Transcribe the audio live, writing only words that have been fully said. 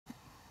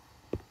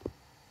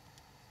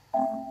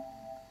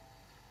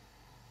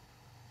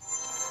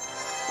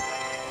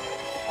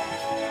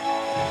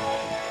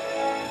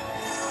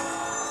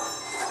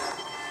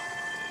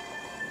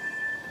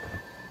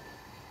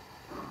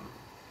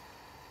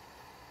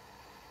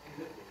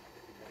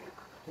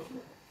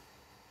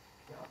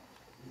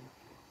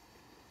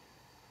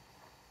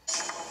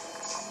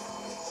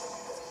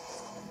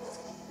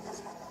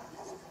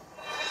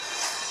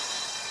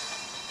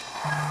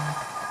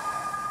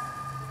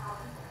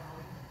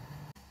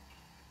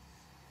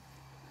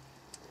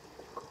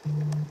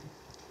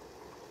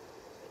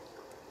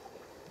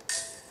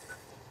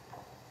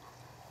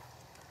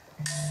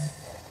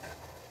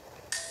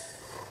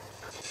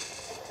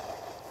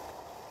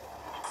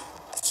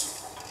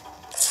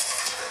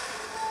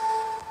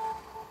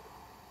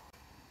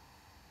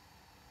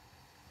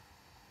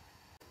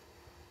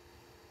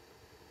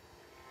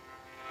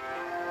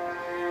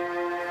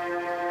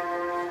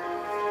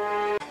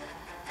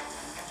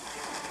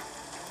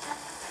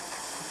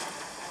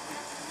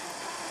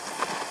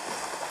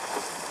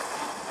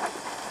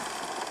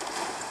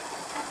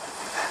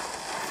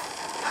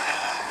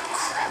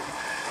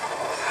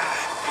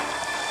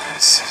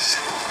This is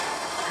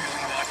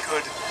really not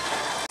good.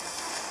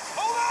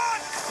 Hold on!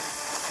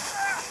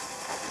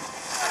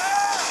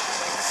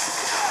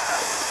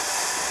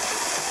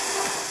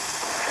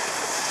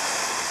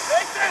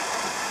 Nathan!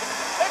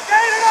 They've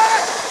gained on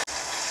it!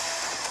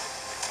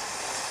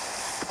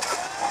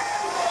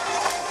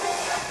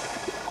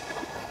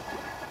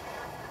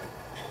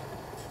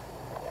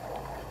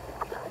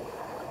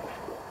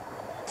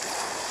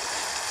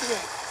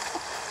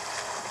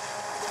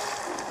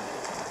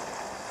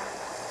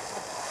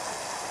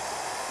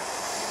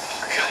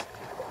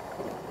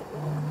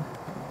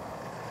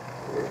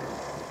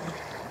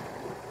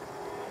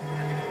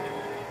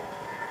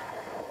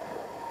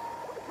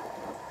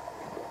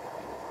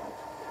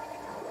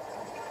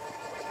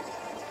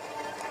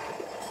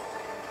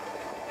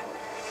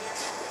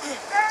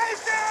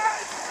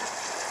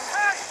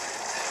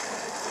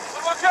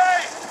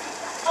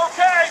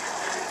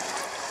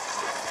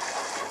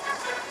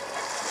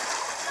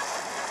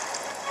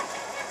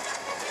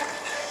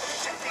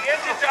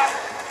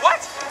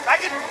 What? I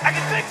can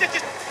fix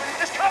it.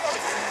 Just cover me.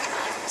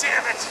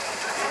 Damn it.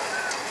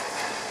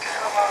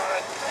 Come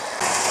on.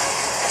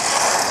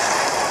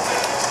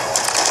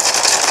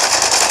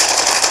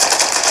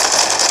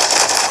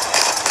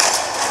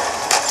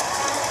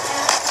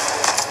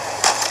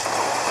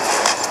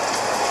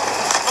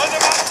 Run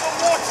them out of the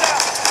water.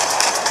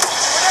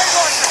 Grenade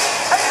launcher.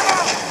 Take them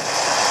out.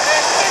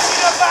 They're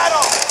finishing the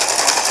battle.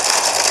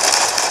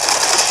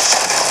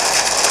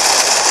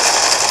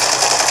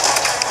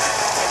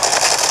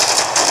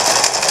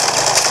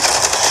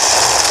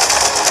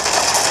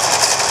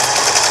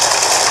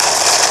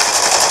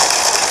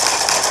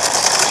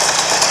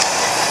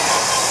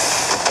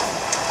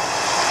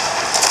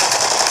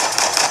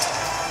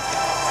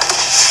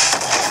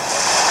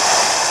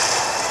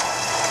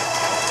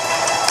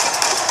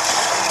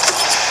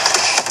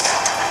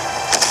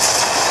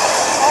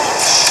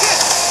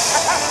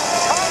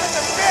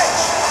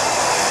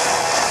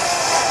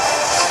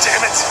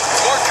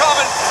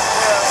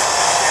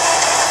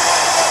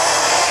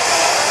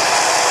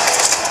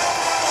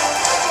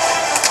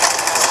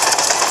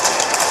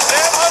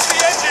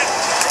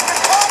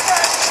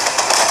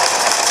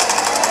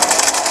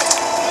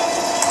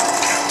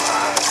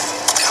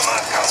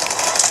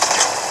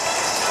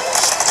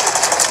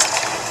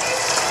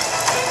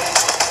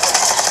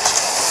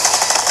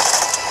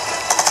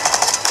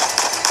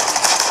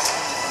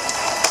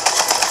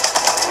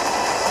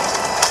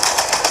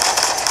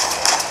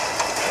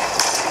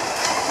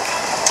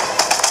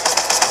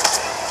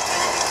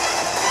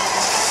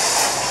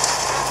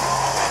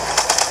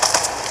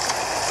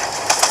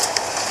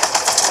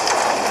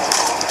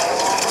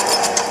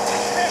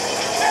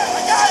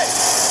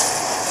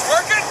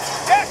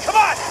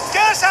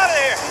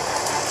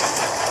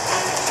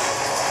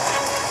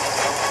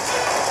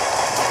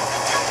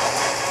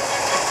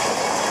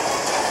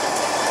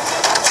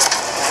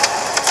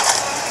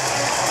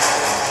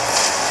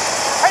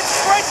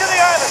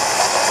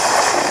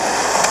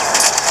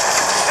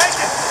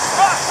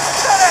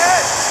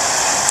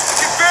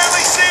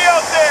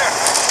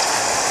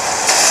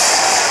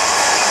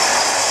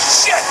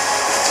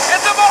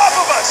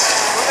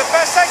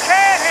 Best I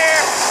can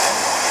here.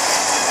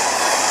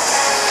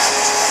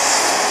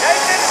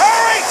 Nathan,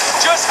 hurry!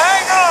 Just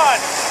hang on.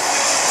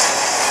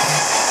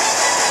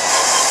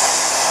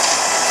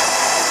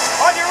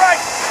 On your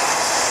right.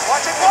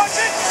 Watch it, watch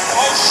it.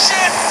 Oh,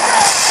 shit.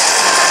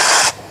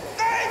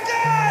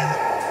 Nathan!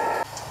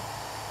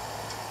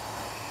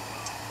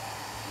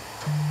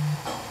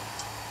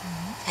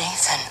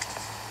 Nathan.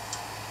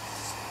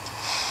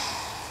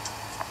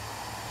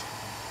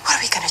 What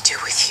are we gonna do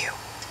with you?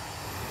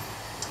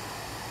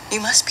 You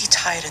must be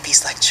tired of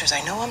these lectures.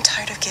 I know I'm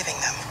tired of giving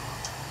them.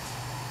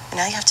 And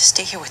now you have to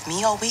stay here with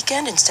me all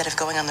weekend instead of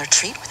going on the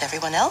retreat with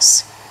everyone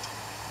else?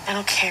 I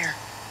don't care.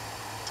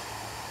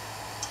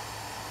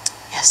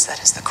 Yes,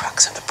 that is the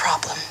crux of the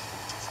problem.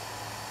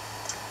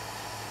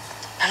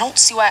 I don't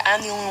see why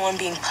I'm the only one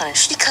being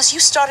punished. Because you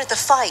started the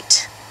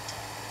fight.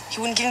 He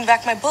wouldn't give me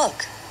back my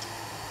book.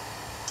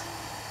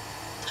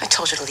 I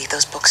told you to leave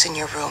those books in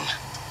your room.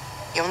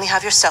 You only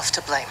have yourself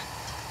to blame.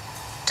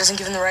 Doesn't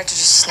give him the right to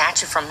just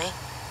snatch it from me.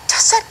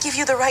 does that give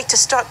you the right to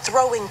start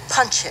throwing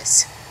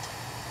punches?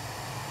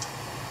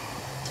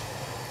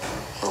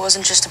 It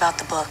wasn't just about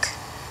the book.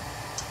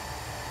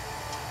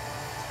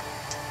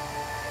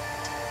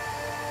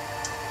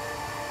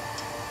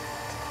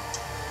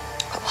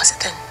 What was it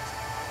then?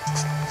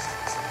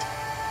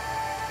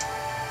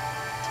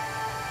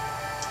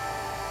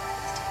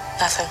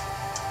 Nothing.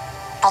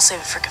 I'll save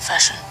it for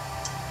confession.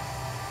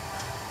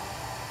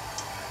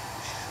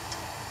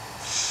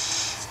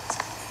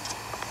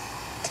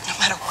 No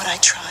matter what I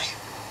try,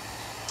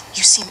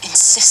 you seem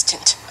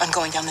insistent on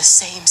going down the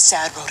same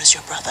sad road as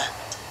your brother.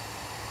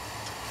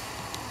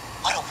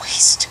 What a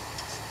waste.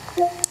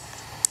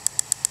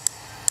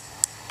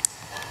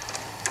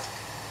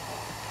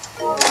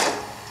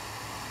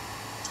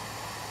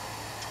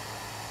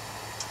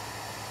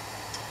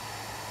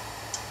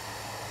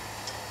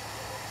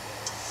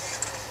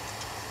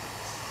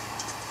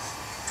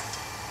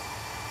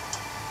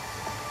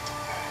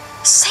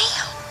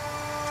 Sam!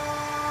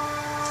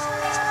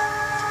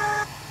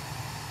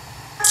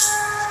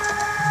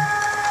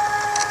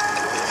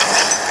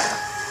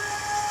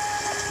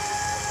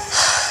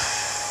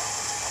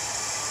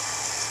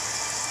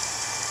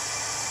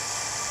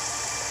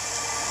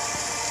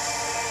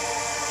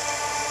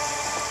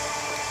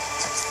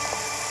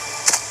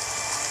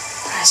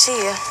 I see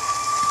you.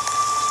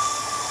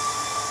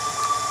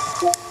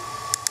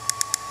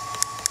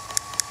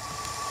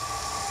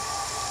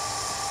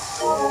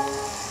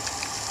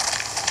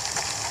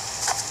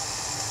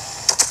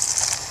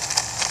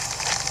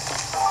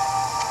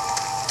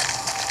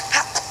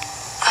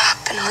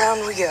 Up and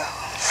around we go.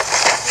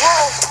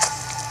 Whoa!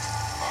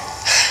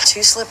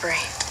 Too slippery.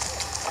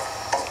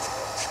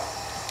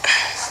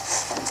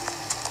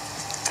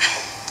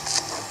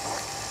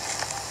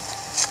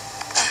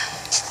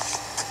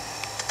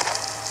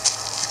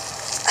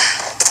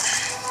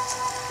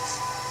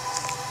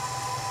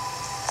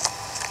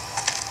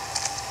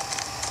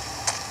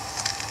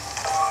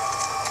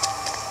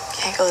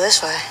 Can't go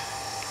this way.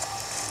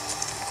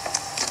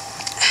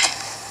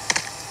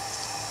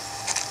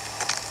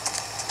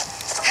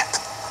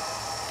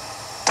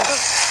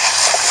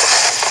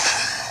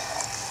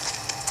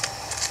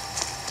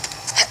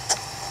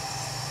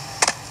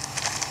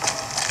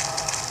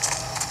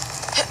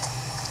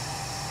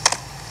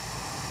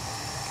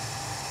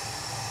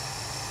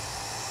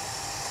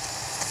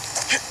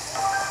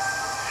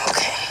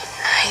 Okay,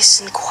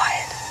 nice and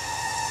quiet.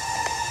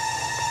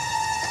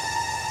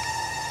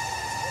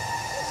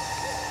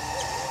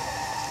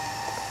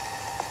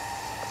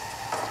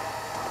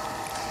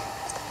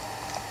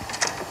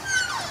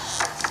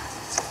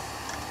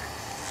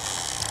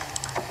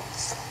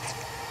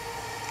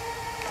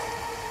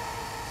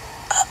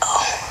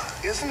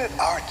 Isn't it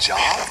our job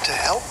to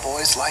help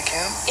boys like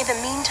him? In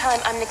the meantime,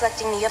 I'm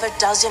neglecting the other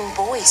dozen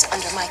boys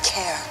under my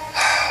care.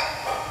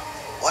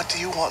 What do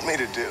you want me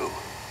to do?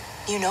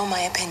 You know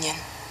my opinion.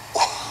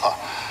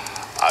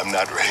 I'm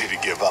not ready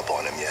to give up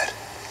on him yet.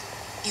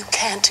 You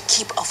can't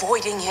keep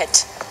avoiding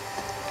it.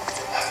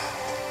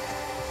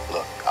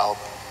 Look, I'll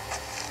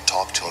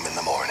talk to him in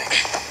the morning,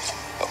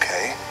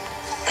 okay?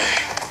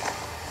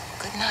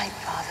 Good night,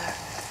 Father.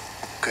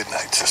 Good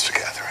night, Sister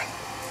Catherine.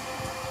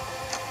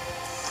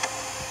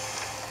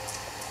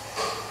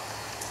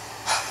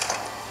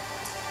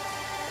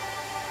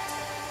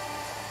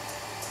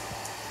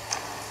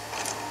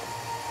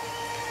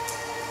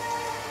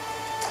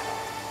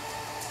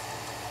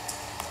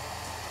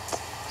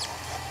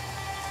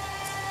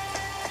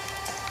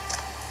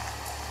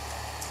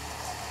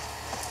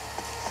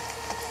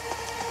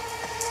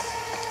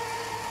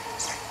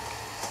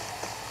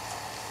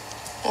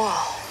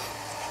 Whoa,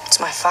 it's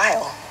my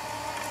file.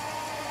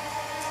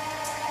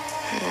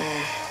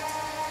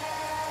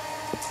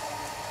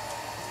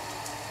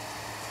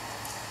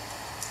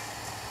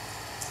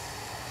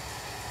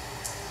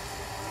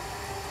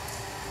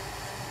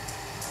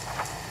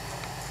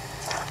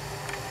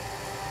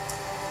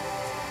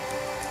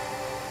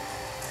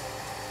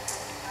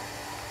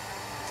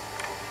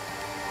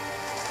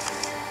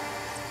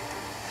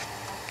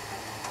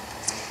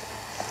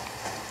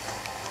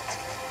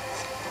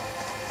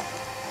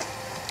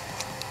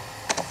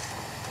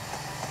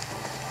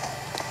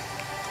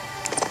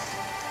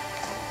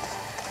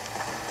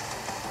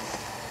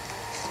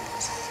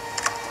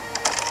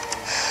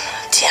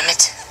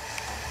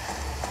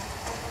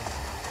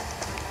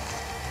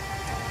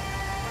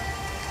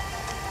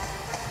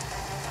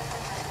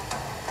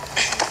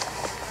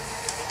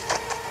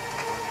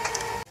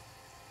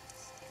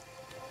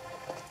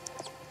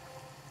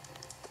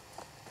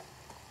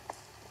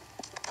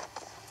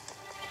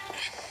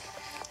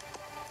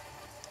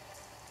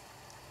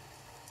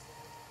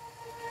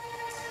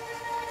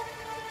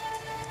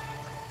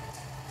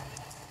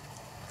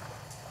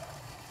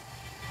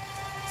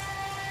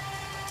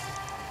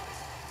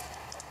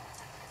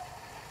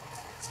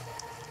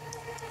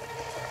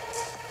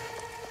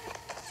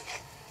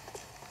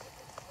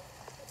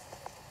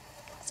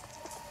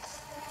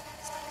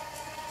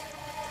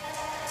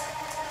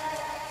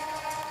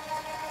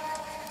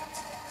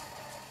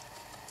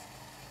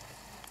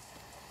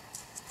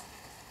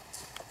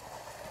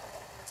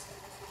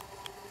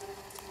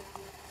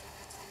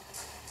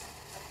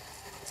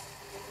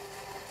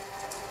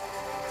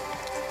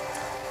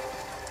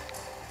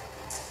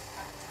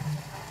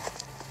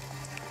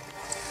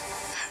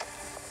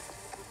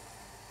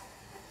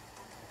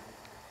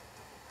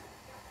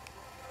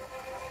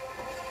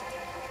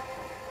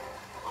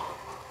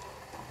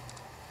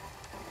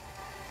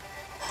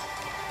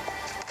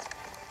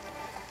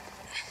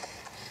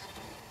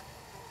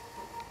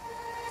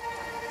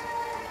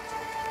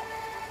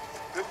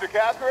 Sister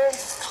Catherine?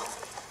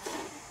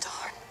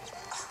 Darn.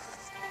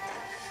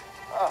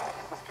 Oh,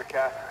 Sister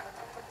Catherine.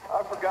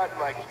 I've forgotten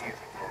my keys.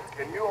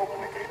 Can you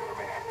open the gate for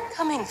me?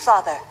 Coming,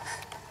 Father.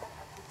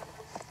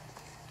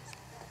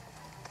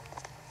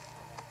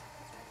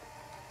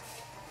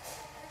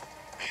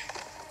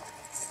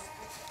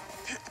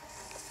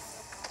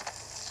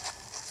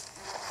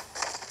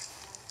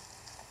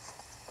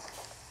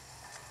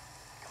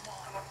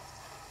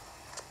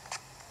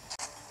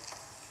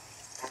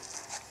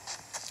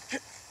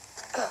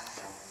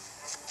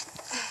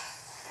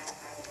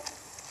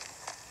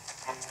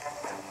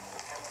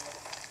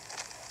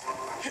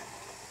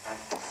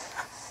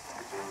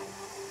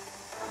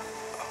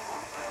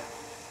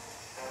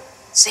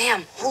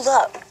 Sam, hold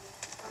up.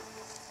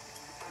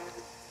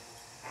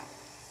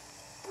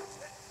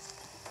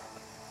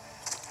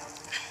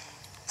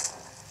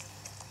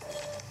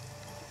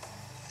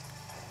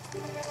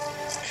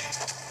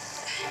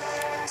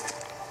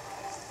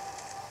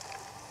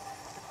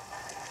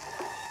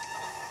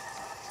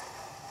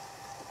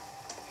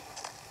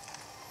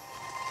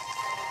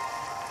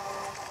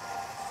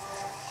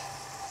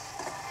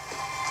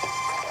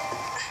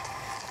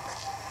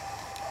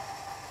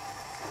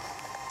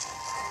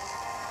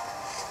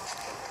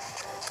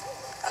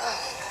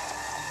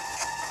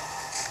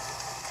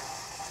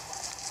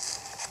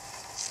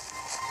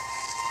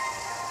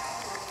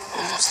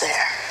 Almost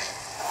there.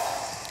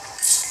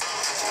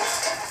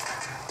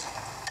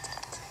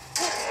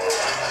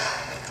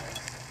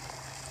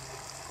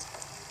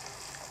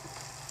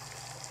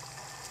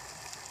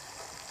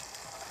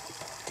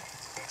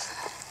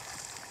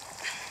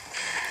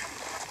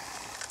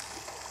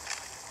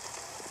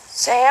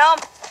 Sam?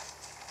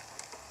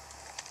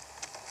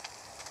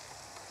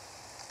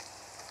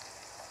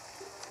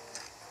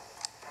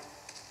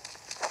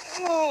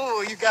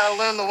 Oh, you gotta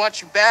learn to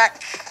watch your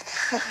back.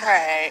 All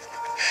right.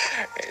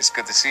 Hey, it's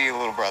good to see you,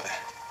 little brother.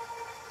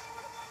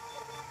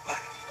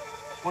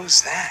 What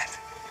is that?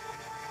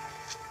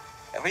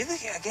 Really?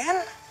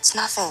 Again? It's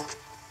nothing.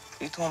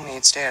 You told me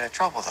you'd stay out of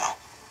trouble, though.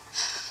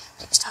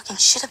 He was talking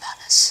shit about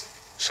us.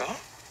 So?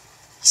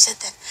 He said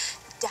that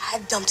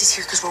Dad dumped us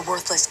here because we're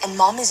worthless, and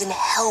Mom is in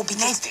hell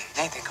because...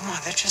 Nathan, come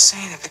on. They're just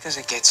saying it because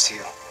it gets to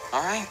you,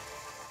 all right?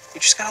 You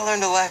just gotta learn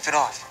to laugh it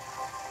off.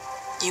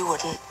 You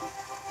wouldn't.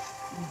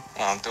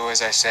 Well, do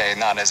as I say,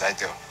 not as I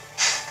do.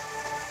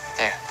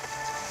 Here.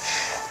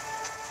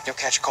 You'll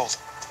catch a cold.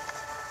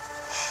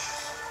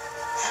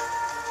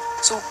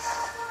 So,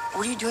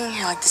 what are you doing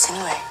here like this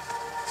anyway?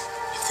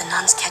 If the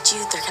nuns catch you,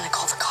 they're gonna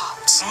call the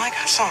cops. Well, I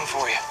got something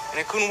for you, and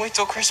it couldn't wait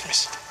till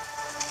Christmas.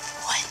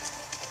 What?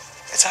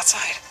 It's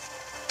outside.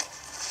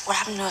 What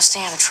happened to us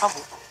staying out of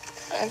trouble?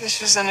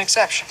 This is an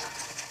exception.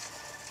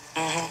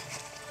 Mm-hmm.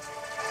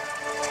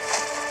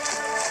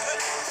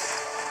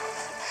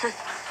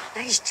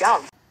 Nice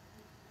jump.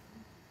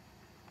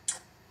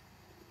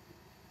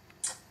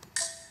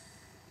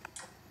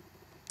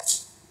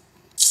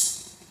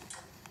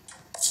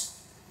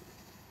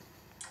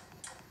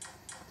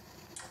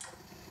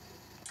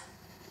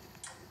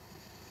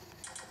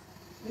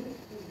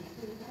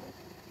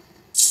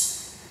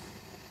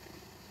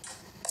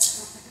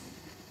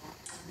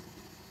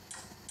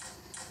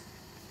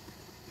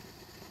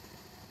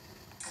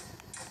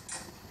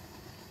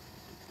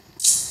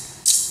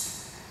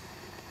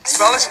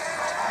 Fellas,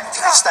 ¿qué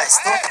está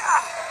esto?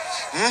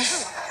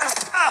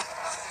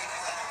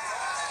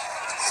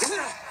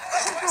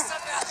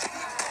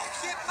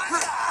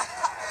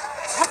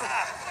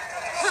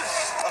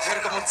 A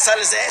ver cómo te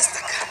sales de esta.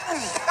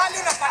 ¡Dale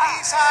una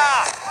paliza!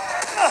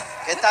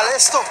 ¿Qué tal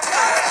esto?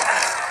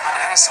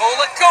 Asshole,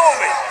 let go of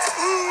me!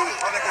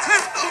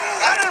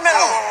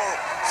 ¡Agárrenmelo!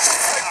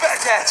 Right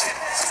back at you.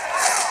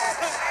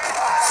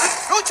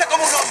 ¡Lucha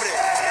como un hombre!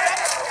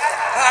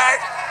 All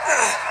right.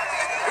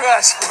 You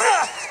asked for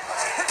it.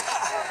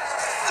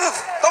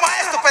 ¡Toma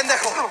esto,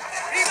 pendejo!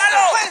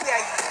 ¡Dígalo! ¡Fuerte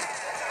ahí!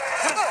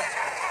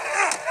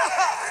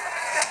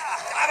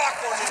 ¡Acaba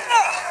con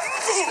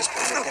él! Es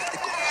por meterte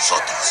con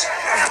nosotros.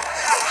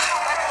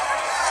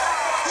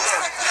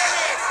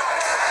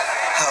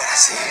 Ahora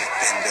sí,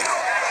 pendejo.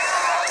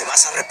 Te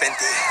vas a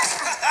arrepentir.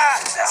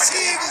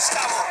 ¡Sí,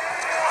 Gustavo!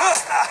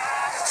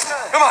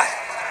 Come on.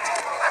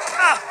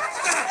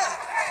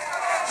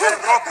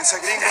 Derrótense,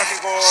 gringo,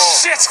 amigo.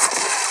 Shit!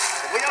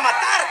 Te voy a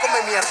matar,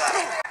 come mierda.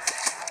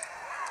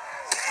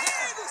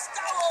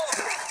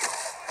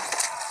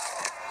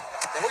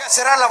 Te voy a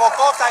cerrar la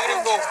bocota,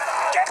 gringo.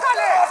 Get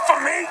off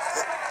of me!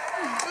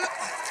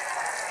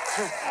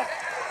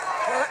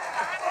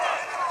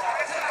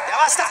 ¡Ya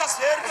basta!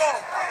 ¡Cerdo!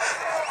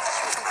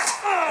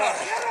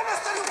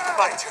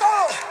 ¡Vaya!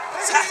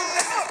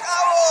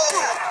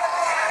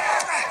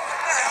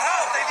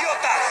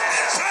 idiota!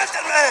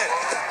 ¡Suéltenme!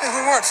 Hey,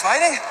 we weren't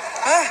fighting,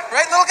 huh?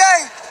 Right, little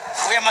guy?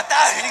 Voy a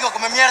matar, gringo,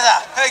 come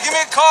mierda. Hey, give me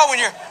a call when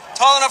you're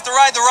tall enough to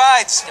ride the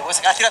rides. Te voy a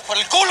sacar tiras por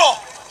el culo.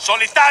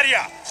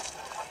 ¡Solitaria!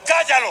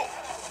 ¡Cállalo!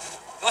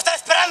 Lo está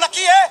esperando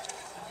aquí, ¿eh?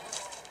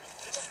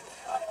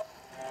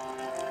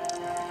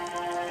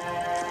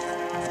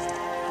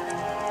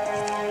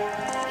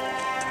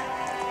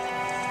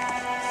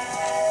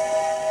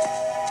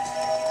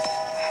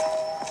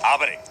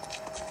 Abre.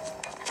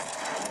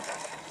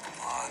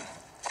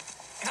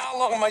 How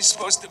long am I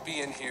supposed to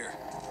be in here?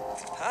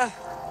 Huh?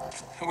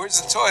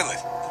 Where's the toilet?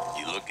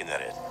 You looking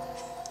at it?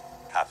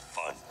 Have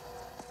fun.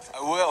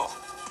 I will.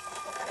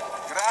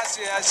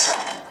 Gracias.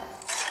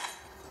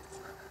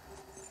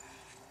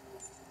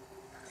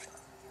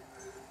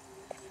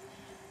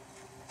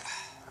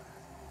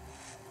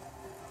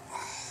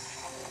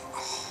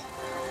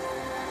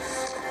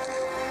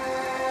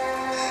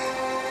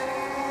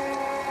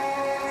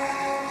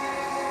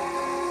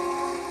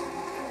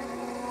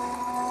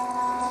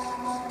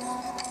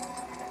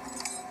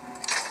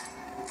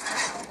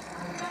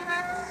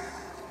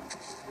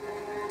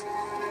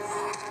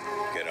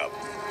 Get up.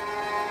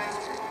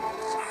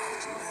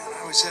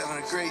 I was having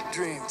a great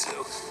dream,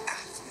 too.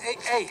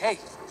 Hey.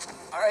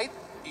 All right,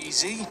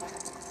 easy.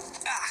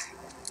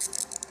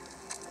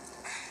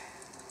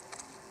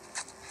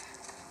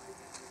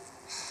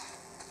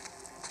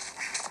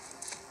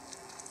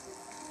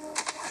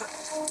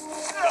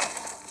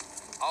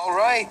 All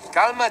right,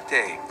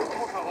 cálmate.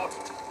 Por favor.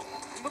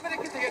 No me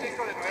dejes seguir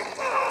dentro de nuevo.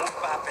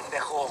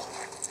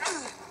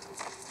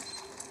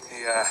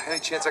 Hey, any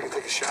chance I can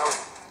take a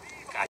shower?